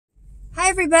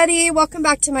everybody, welcome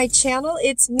back to my channel.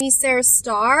 It's me,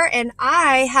 MESARASTARR, and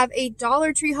I have a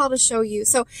Dollar Tree haul to show you.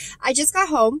 So I just got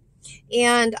home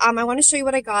and I want to show you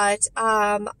what I got.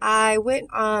 I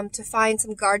went to find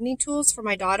some gardening tools for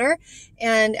my daughter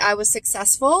and I was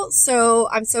successful. So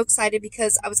I'm so excited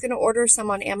because I was going to order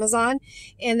some on Amazon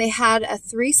and they had a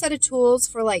 3 set of tools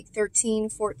for like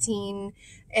 $13, $14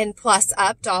 and plus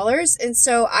up dollars. And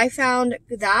so I found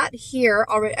that here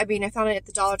already. I mean, I found it at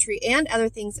the Dollar Tree and other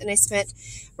things, and I spent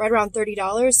right around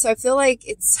 $30. So I feel like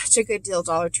it's such a good deal,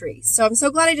 Dollar Tree. So I'm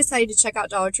so glad I decided to check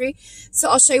out Dollar Tree. So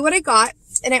I'll show you what I got.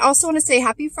 And I also want to say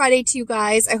happy Friday to you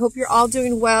guys. I hope you're all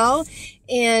doing well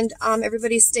and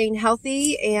everybody's staying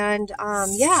healthy. And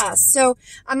yeah, so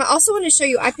I also want to show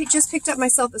you, I just picked up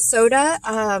myself a soda.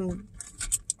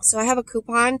 So I have a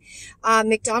coupon,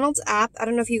 McDonald's app. I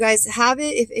don't know if you guys have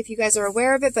it, if you guys are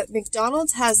aware of it, but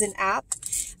McDonald's has an app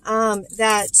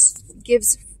that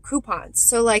gives coupons.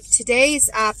 So like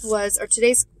today's app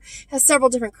today's has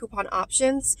several different coupon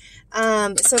options.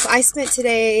 So if I spent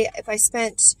today,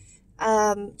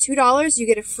 $2, you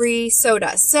get a free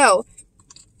soda. So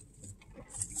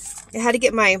I had to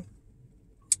get my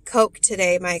Coke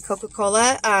today, my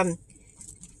Coca-Cola.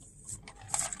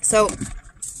 So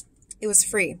it was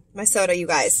free, my soda, you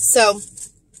guys. So,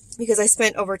 because I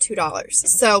spent over $2.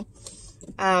 So,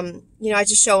 you know, I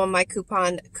just show them my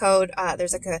coupon code.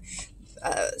 There's like a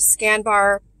scan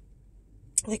bar,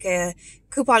 like a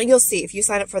coupon. You'll see if you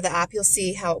sign up for the app, you'll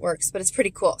see how it works, but it's pretty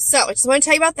cool. So I just want to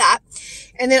tell you about that.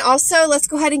 And then also let's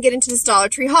go ahead and get into this Dollar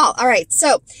Tree haul. All right.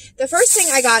 So the first thing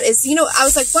I got is, you know, I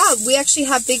was like, wow, we actually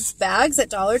have big bags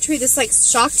at Dollar Tree. This like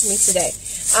shocked me today.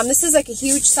 This is like a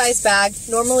huge size bag.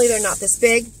 Normally they're not this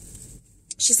big.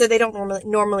 She said they don't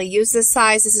normally use this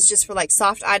size. This is just for like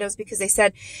soft items because they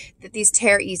said that these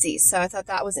tear easy. So I thought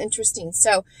that was interesting.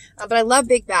 So, but I love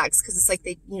big bags because it's like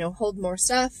they, you know, hold more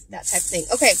stuff, that type of thing.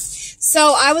 Okay.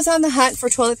 So I was on the hunt for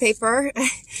toilet paper.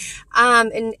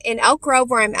 In Elk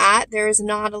Grove where I'm at, there is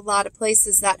not a lot of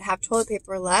places that have toilet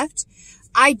paper left.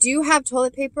 I do have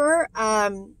toilet paper,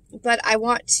 but I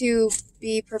want to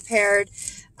be prepared,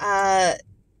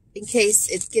 in case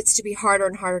it gets to be harder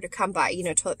and harder to come by, you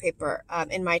know, toilet paper,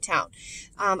 in my town.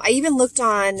 I even looked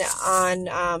on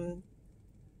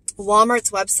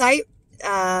Walmart's website,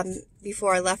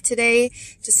 before I left today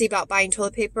to see about buying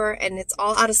toilet paper, and it's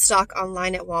all out of stock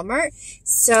online at Walmart.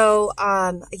 So,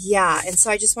 yeah. And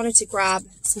so I just wanted to grab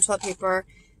some toilet paper,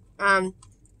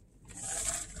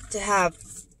 to have,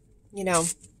 you know,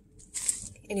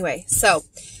 anyway. So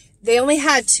they only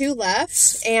had 2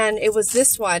 left, and it was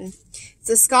this one. It's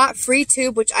a Scott free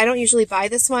tube, which I don't usually buy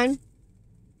this one.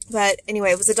 But anyway,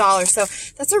 it was $1. So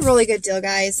that's a really good deal,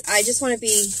 guys. I just want to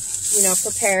be, you know,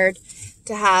 prepared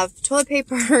to have toilet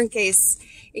paper in case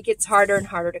it gets harder and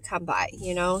harder to come by,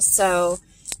 you know. So,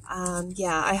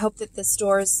 yeah, I hope that the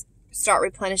stores start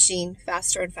replenishing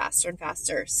faster and faster and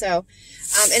faster. So,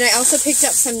 and I also picked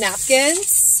up some napkins.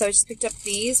 So I just picked up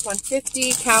these,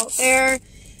 $1.50, count there.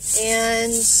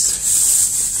 And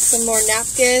some more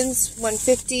napkins,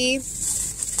 $1.50.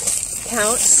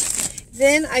 Count.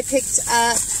 Then I picked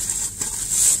up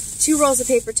 2 rolls of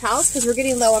paper towels because we're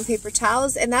getting low on paper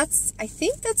towels, and I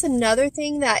think that's another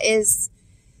thing that is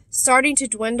starting to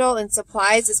dwindle in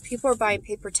supplies is people are buying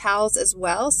paper towels as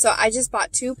well. So I just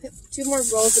bought two more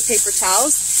rolls of paper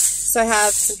towels. So I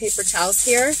have some paper towels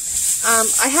here.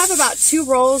 I have about 2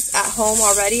 rolls at home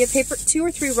already of paper, 2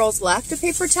 or 3 rolls left of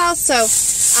paper towels. So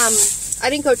I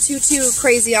didn't go too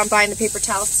crazy on buying the paper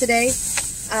towels today.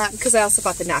 Because I also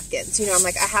bought the napkins. You know, I'm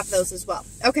like, I have those as well.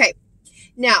 Okay.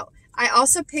 Now, I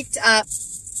also picked up,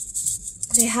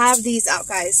 they have these out,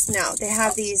 guys. Now, they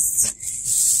have these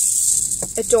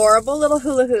adorable little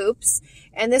hula hoops.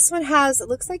 And this one has, it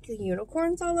looks like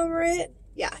unicorns all over it.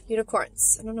 Yeah,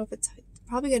 unicorns. I don't know if it's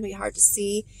probably going to be hard to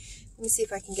see. Let me see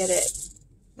if I can get it,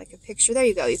 like a picture. There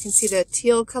you go. You can see the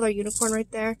teal color unicorn right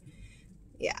there.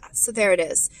 Yeah, so there it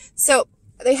is. So,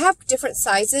 they have different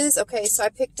sizes. Okay, so I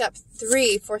picked up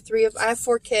 3 for 3 of, I have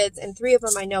 4 kids, and 3 of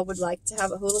them I know would like to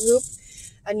have a hula hoop,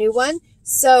 a new one.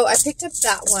 So I picked up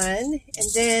that one,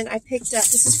 and then I picked up,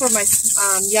 this is for my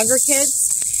younger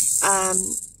kids,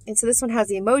 and so this one has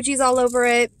the emojis all over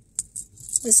it.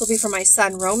 This will be for my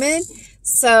son Roman,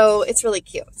 so it's really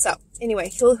cute. So anyway,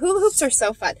 hula hoops are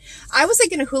so fun. I was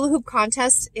like in a hula hoop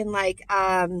contest in like,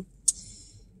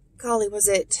 golly, was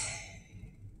it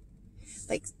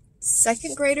like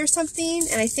 2nd grade or something,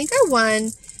 and I think I won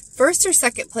 1st or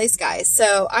 2nd place, guys.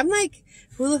 So I'm like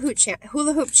hula hoop champion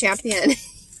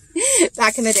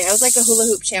back in the day. I was like a hula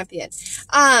hoop champion.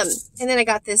 And then I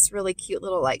got this really cute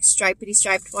little like striped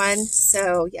one.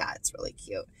 So yeah, it's really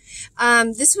cute.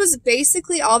 This was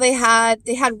basically all they had.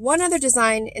 They had one other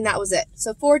design and that was it.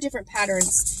 So 4 different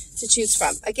patterns to choose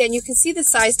from. Again, you can see the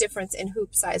size difference in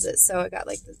hoop sizes. So I got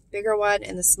like the bigger one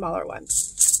and the smaller one. 2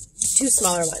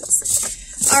 smaller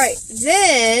ones. All right.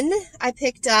 Then I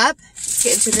picked up, let's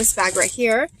get into this bag right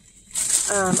here.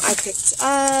 I picked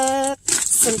up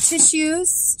some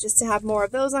tissues just to have more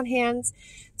of those on hand.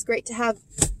 It's great to have,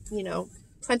 you know,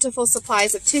 plentiful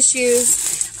supplies of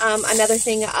tissues. Another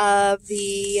thing of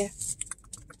the,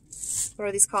 what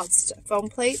are these called? Foam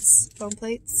plates.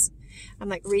 I'm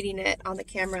like reading it on the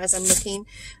camera as I'm looking.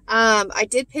 I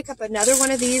did pick up another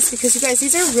one of these because you guys,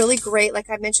 these are really great. Like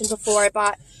I mentioned before, I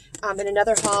bought in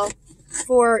another haul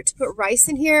to put rice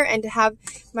in here and to have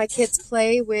my kids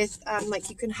play with, like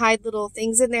you can hide little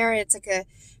things in there and it's like a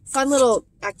fun little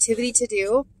activity to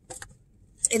do.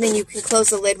 And then you can close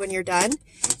the lid when you're done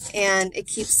and it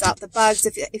keeps out the bugs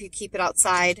if you keep it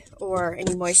outside or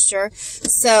any moisture.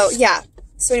 So yeah.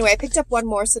 So anyway, I picked up one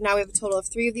more. So now we have a total of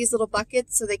 3 of these little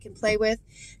buckets so they can play with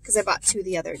because I bought 2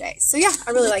 the other day. So yeah,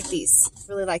 I really like these.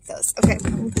 Really like those. Okay,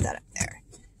 let me put that up there.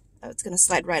 Oh, it's going to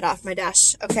slide right off my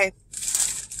dash. Okay.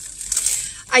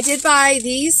 I did buy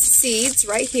these seeds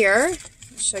right here.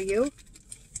 I'll show you.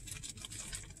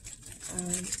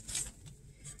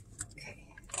 Okay,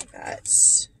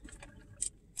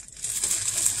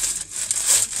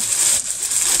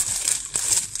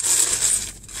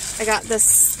 I got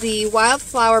the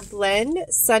Wildflower Blend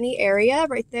Sunny Area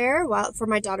right there for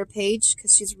my daughter Paige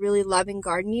because she's really loving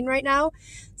gardening right now.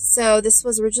 So this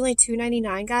was originally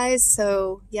 $2.99, guys.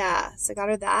 So yeah, so I got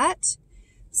her that.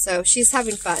 So she's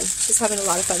having fun. She's having a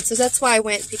lot of fun. So that's why I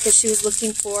went, because she was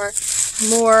looking for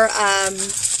more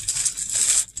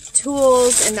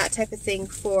tools and that type of thing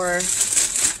for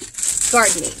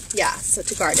gardening. Yeah, so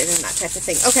to garden and that type of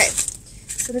thing. Okay,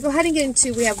 so I'm going to go ahead and get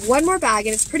into, we have one more bag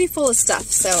and it's pretty full of stuff.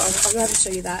 So I'll go ahead and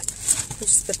show you that. We'll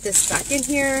just put this back in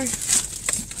here.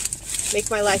 Make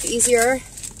my life easier.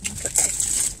 Okay.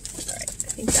 All right,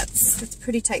 I think that's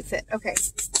pretty tight fit. Okay.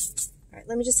 All right,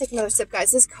 let me just take another sip,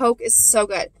 guys. This Coke is so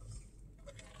good.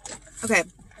 Okay.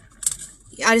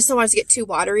 I just don't want it to get too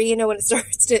watery, you know, when it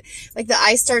starts to, like the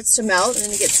ice starts to melt and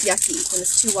then it gets yucky when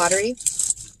it's too watery.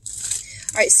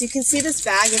 All right, so you can see this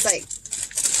bag is like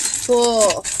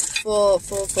full,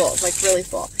 like really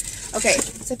full. Okay,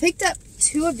 so I picked up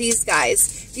 2 of these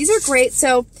guys. These are great.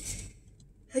 So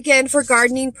again, for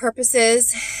gardening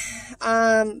purposes,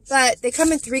 but they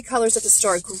come in 3 colors at the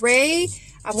store. Gray,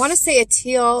 I want to say a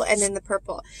teal, and then the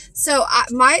purple. So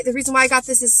the reason why I got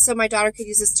this is so my daughter could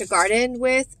use this to garden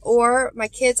with, or my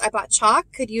kids, I bought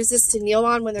chalk, could use this to kneel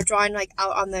on when they're drawing like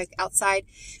out on the outside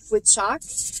with chalk.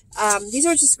 These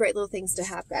are just great little things to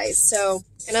have, guys. So,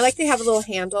 and I like they have a little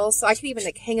handle, so I could even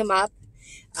like hang them up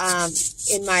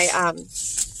in my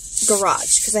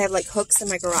garage, because I have like hooks in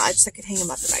my garage, so I could hang them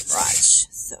up in my garage.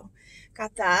 So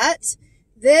got that.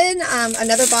 Then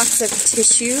another box of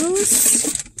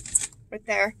tissues. Right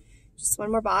there. Just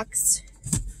one more box.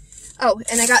 Oh,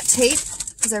 and I got tape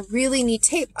because I really need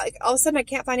tape. Like, all of a sudden, I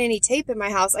can't find any tape in my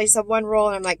house. I just have one roll,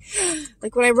 and I'm like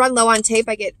when I run low on tape,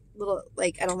 I get little,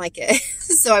 like, I don't like it.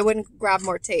 So I wouldn't grab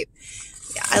more tape.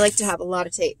 Yeah, I like to have a lot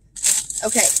of tape.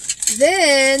 Okay.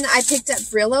 Then I picked up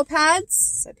Brillo pads.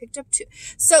 So I picked up 2.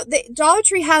 So the Dollar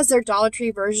Tree has their Dollar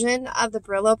Tree version of the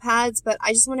Brillo pads, but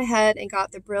I just went ahead and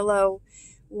got the Brillo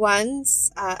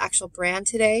ones, actual brand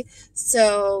today.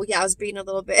 So yeah, I was being a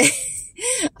little bit,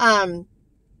 I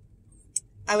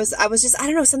was just, I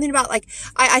don't know, something about like,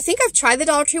 I think I've tried the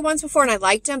Dollar Tree ones before and I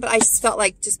liked them, but I just felt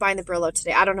like just buying the Brillo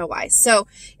today. I don't know why. So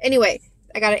anyway,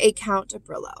 I got an 8 count of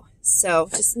Brillo. So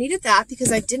just needed that because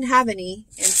I didn't have any.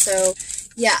 And so,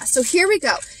 yeah, so here we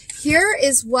go. Here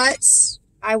is what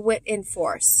I went in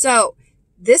for. So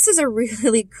this is a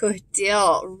really good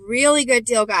deal. Really good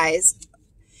deal, guys.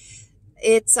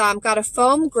 It's got a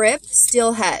foam grip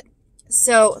steel head.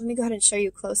 So let me go ahead and show you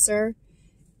closer.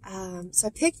 So I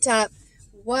picked up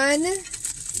 1,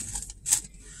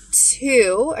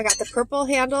 2. I got the purple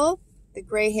handle, the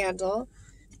gray handle,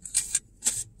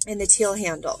 and the teal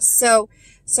handle. So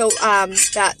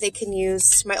that they can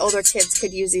use, my older kids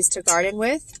could use these to garden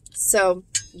with. So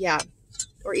yeah,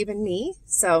 or even me.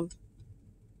 So,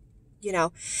 you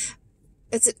know,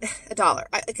 it's $1.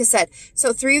 Like I said,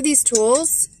 so 3 of these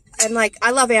tools. And like,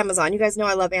 I love Amazon. You guys know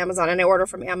I love Amazon and I order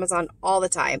from Amazon all the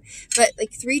time. But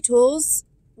like 3 tools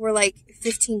were like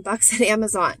 $15 at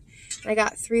Amazon. And I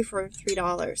got 3 for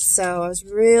 $3. So I was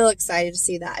real excited to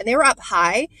see that. And they were up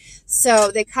high.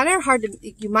 So they kind of are hard to,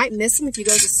 you might miss them if you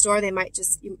go to the store. They might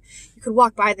just, you could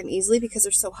walk by them easily because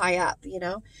they're so high up, you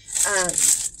know.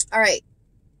 All right.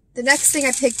 The next thing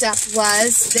I picked up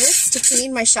was this to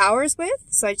clean my showers with.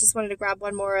 So I just wanted to grab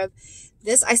one more of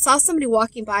this. I saw somebody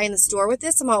walking by in the store with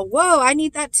this. I'm all, whoa, I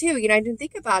need that too. You know, I didn't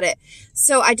think about it.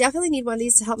 So I definitely need one of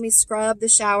these to help me scrub the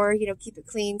shower, you know, keep it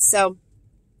clean. So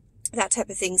that type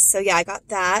of thing. So yeah, I got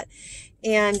that.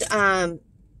 And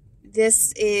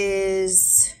this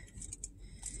is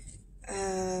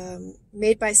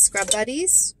made by Scrub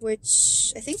Buddies,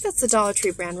 which I think that's the Dollar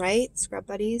Tree brand, right? Scrub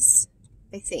Buddies,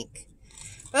 I think.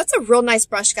 That's a real nice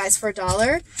brush, guys, for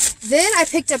 $1. Then I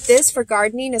picked up this for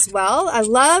gardening as well. I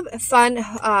love fun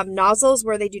nozzles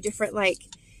where they do different, like,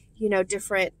 you know,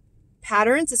 different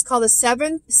patterns. It's called a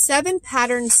seven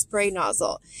pattern spray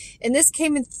nozzle. And this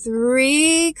came in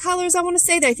 3 colors, I want to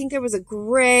say. I think there was a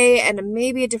gray and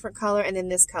maybe a different color and then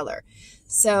this color.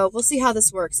 So we'll see how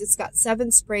this works. It's got 7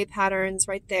 spray patterns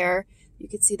right there. You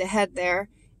can see the head there.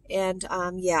 And,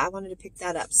 yeah, I wanted to pick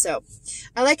that up. So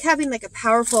I like having like a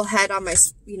powerful head on my,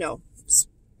 you know,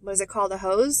 what is it called? A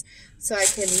hose. So I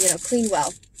can, you know, clean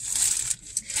well.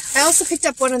 I also picked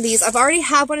up one of these. I've already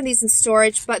have one of these in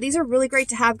storage, but these are really great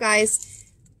to have, guys.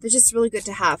 They're just really good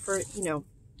to have for, you know,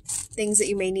 things that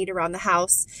you may need around the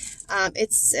house.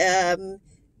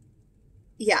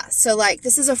 Yeah, so like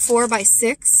this is a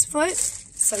 4x6 foot.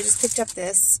 So I just picked up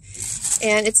this.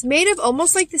 And it's made of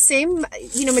almost like the same,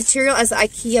 you know, material as the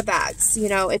IKEA bags. You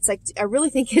know, it's like, I really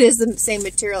think it is the same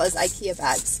material as IKEA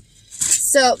bags.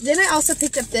 So then I also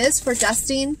picked up this for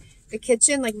dusting the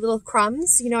kitchen, like little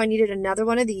crumbs. You know, I needed another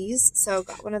one of these. So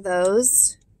got one of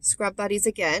those. Scrub Buddies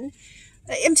again.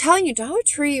 I'm telling you, Dollar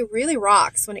Tree really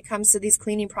rocks when it comes to these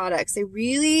cleaning products. They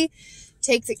really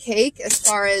take the cake as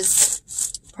far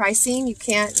as pricing. You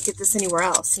can't get this anywhere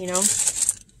else, you know.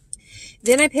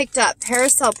 Then I picked up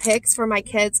parasol picks for my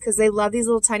kids because they love these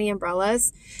little tiny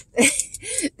umbrellas.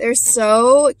 They're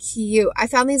so cute. I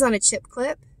found these on a chip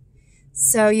clip.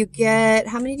 So you get,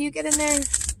 how many do you get in there?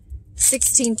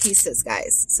 16 pieces,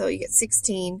 guys. So you get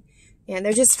 16. And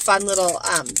they're just fun little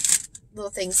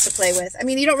little things to play with. I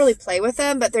mean, you don't really play with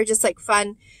them, but they're just like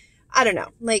fun. I don't know.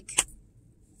 Like,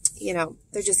 you know,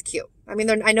 they're just cute. I mean,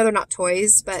 I know they're not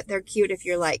toys, but they're cute if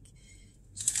you're like,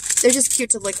 they're just cute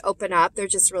to like open up. They're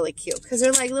just really cute because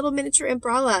they're like little miniature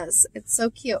umbrellas. It's so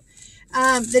cute.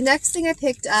 The next thing I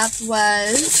picked up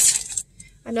was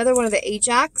another one of the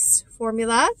Ajax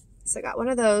formula. So I got one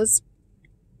of those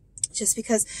just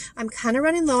because I'm kind of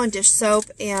running low on dish soap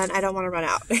and I don't want to run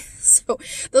out. So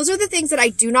those are the things that I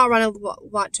do not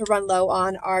want to run low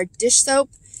on are dish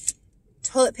soap,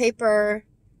 toilet paper,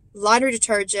 laundry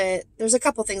detergent. There's a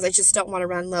couple things I just don't want to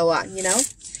run low on, you know.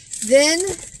 Then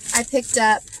I picked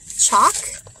up chalk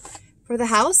for the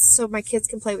house so my kids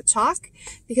can play with chalk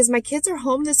because my kids are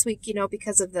home this week, you know,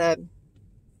 because of the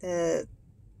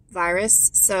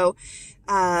virus. So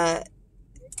I'm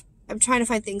trying to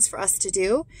find things for us to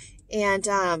do. And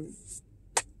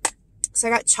so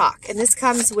I got chalk, and this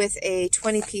comes with a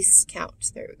 20-piece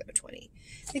count. There we go, 20.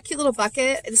 A cute little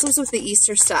bucket. This was with the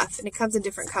Easter stuff, and it comes in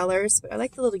different colors, but I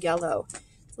like the little yellow.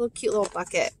 It's a little cute little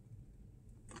bucket.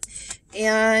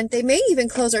 And they may even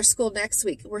close our school next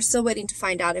week. We're still waiting to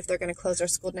find out if they're going to close our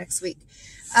school next week.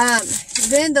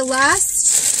 Then the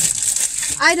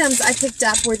last items I picked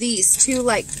up were these 2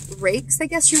 like rakes, I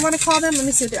guess you want to call them. Let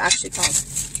me see what they're actually called.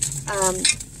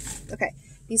 Okay.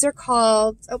 These are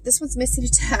called, oh, this one's missing a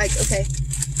tag. Okay.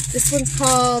 This one's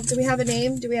called, do we have a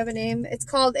name? Do we have a name? It's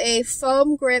called a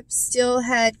foam grip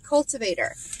steelhead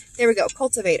cultivator. There we go,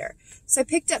 cultivator. So I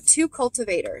picked up 2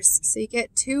 cultivators. So you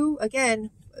get 2,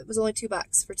 again, it was only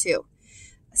 $2 for 2.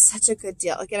 Such a good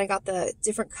deal. Again, I got the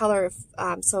different color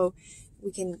so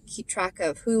we can keep track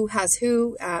of who has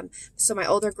who. So my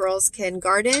older girls can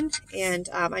garden, and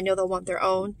I know they'll want their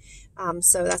own.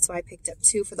 So that's why I picked up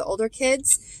 2 for the older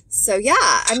kids. So yeah,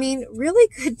 I mean, really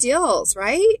good deals,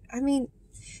 right? I mean,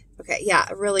 okay, yeah,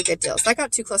 really good deals. I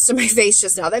got too close to my face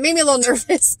just now. That made me a little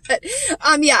nervous, but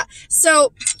yeah.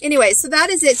 So anyway, so that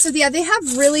is it. So yeah, they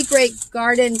have really great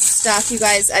garden stuff, you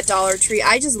guys, at Dollar Tree.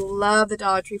 I just love the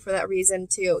Dollar Tree for that reason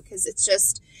too, because it's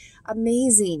just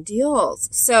amazing deals.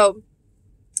 So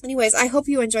anyways, I hope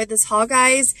you enjoyed this haul,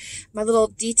 guys, my little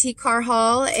DT car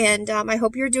haul, and I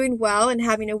hope you're doing well and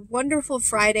having a wonderful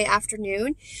Friday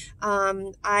afternoon.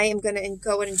 I am going to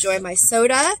go and enjoy my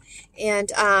soda,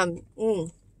 and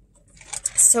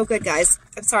so good, guys.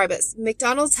 I'm sorry, but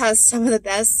McDonald's has some of the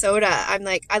best soda. I'm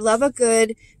like, I love a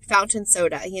good fountain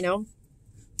soda, you know.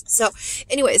 So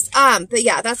anyways, but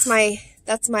yeah, that's my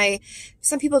That's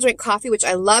some people drink coffee, which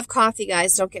I love coffee,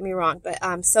 guys. Don't get me wrong. But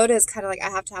soda is kind of like I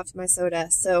have to have my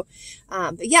soda. So,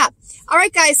 but yeah. All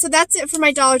right, guys. So that's it for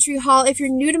my Dollar Tree haul. If you're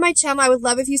new to my channel, I would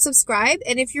love if you subscribe.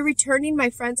 And if you're returning, my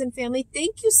friends and family,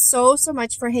 thank you so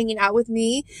much for hanging out with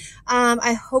me.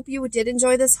 I hope you did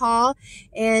enjoy this haul.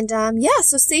 And yeah,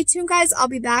 so stay tuned, guys. I'll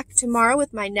be back tomorrow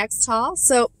with my next haul.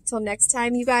 So till next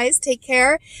time, you guys, take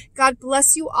care. God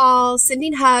bless you all.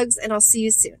 Sending hugs, and I'll see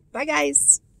you soon. Bye,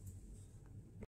 guys.